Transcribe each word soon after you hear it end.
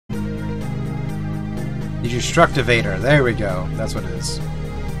The Destructivator. There we go. That's what it is.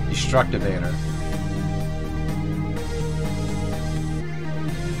 Destructivator.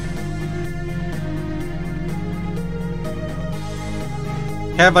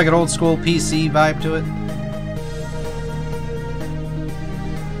 Have like an old school PC vibe to it.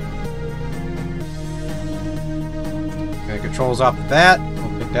 Okay, controls off the bat.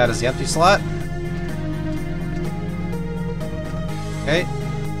 We'll pick that as the empty slot. Okay,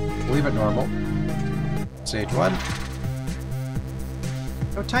 leave it normal. Stage 1.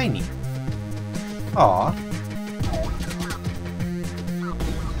 So tiny. Aww.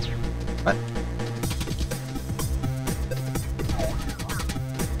 What?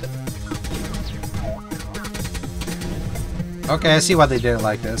 Okay, I see why they did it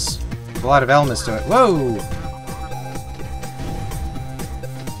like this. There's a lot of elements to it. Whoa!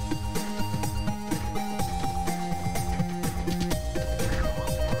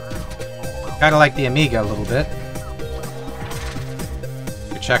 Kinda like the Amiga a little bit.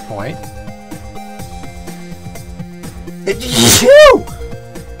 A checkpoint.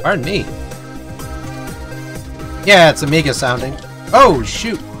 Pardon me. Yeah, it's Amiga sounding. Oh,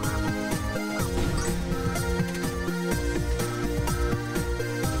 shoot!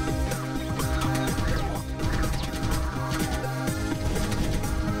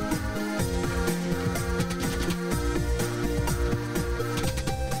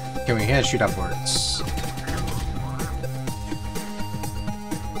 Okay, we can't shoot upwards.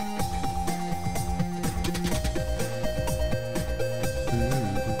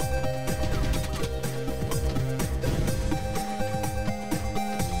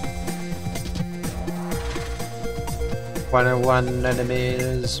 One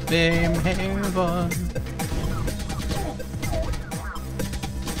enemies beam heaven.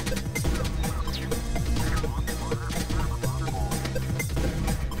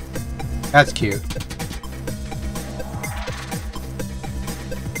 That's cute.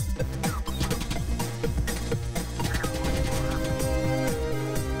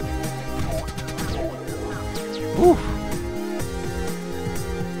 Ooh.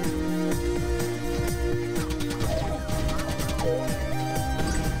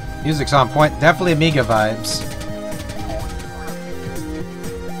 Music's on point. Definitely Amiga vibes.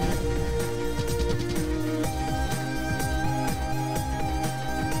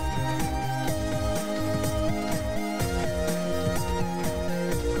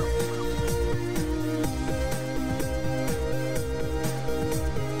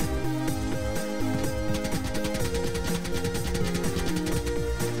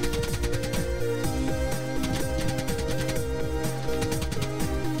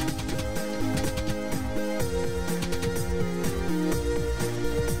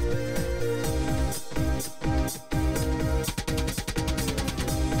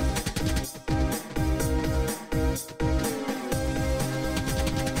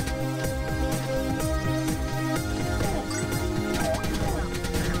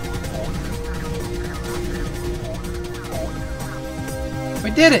 We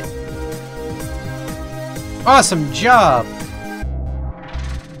did it! Awesome job!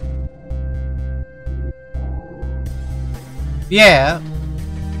 Yeah.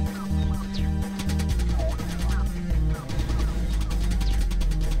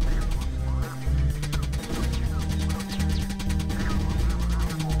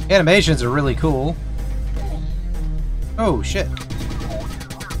 Animations are really cool. Oh, shit.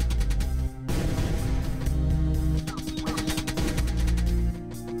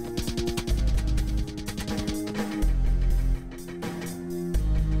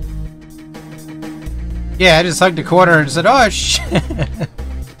 Yeah, I just hugged a corner and said, oh shit!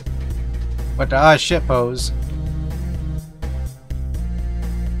 What the ah shit pose.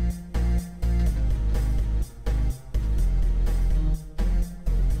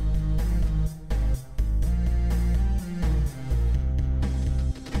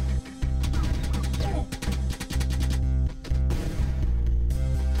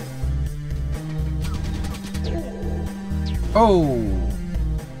 Oh!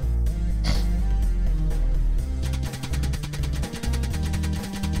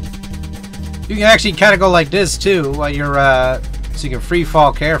 You can actually kind of go like this too, while you're so you can free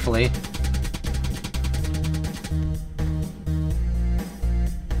fall carefully.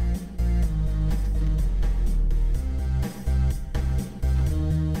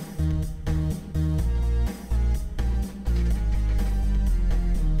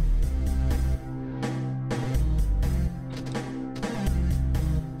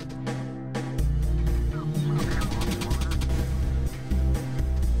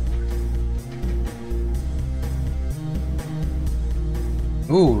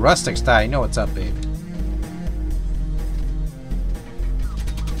 Ooh, rustic style. You know what's up, babe.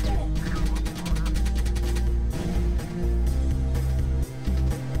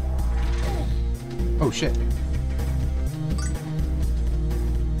 Oh shit.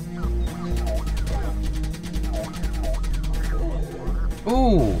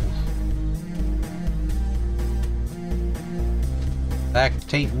 Ooh.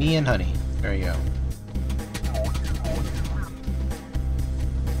 Lactate me and honey. There you go.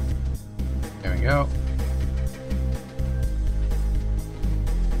 There we go.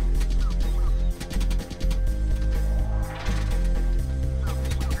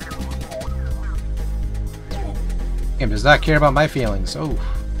 Game does not care about my feelings. Oh.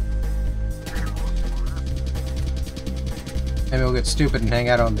 Maybe we'll get stupid and hang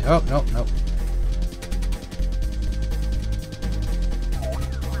out on the... Oh, no, no.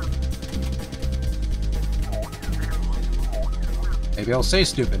 Maybe I'll say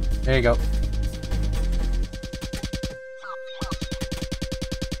stupid. There you go.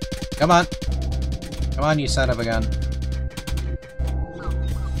 Come on. Come on, you son of a gun.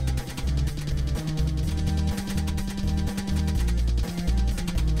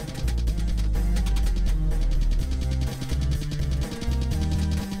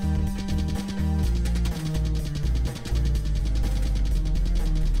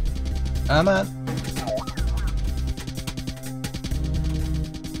 Come on.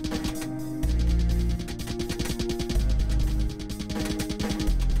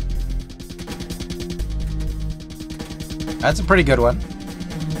 That's a pretty good one.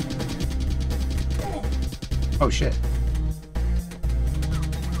 Oh shit.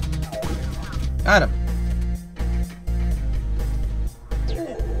 Got him.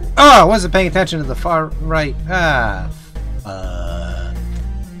 Oh, I wasn't paying attention to the far right. Ah.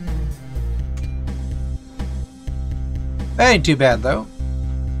 That ain't too bad though.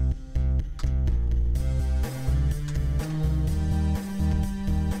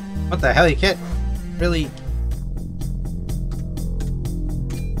 What the hell, you can't really...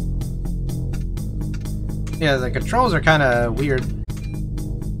 Yeah, the controls are kind of weird.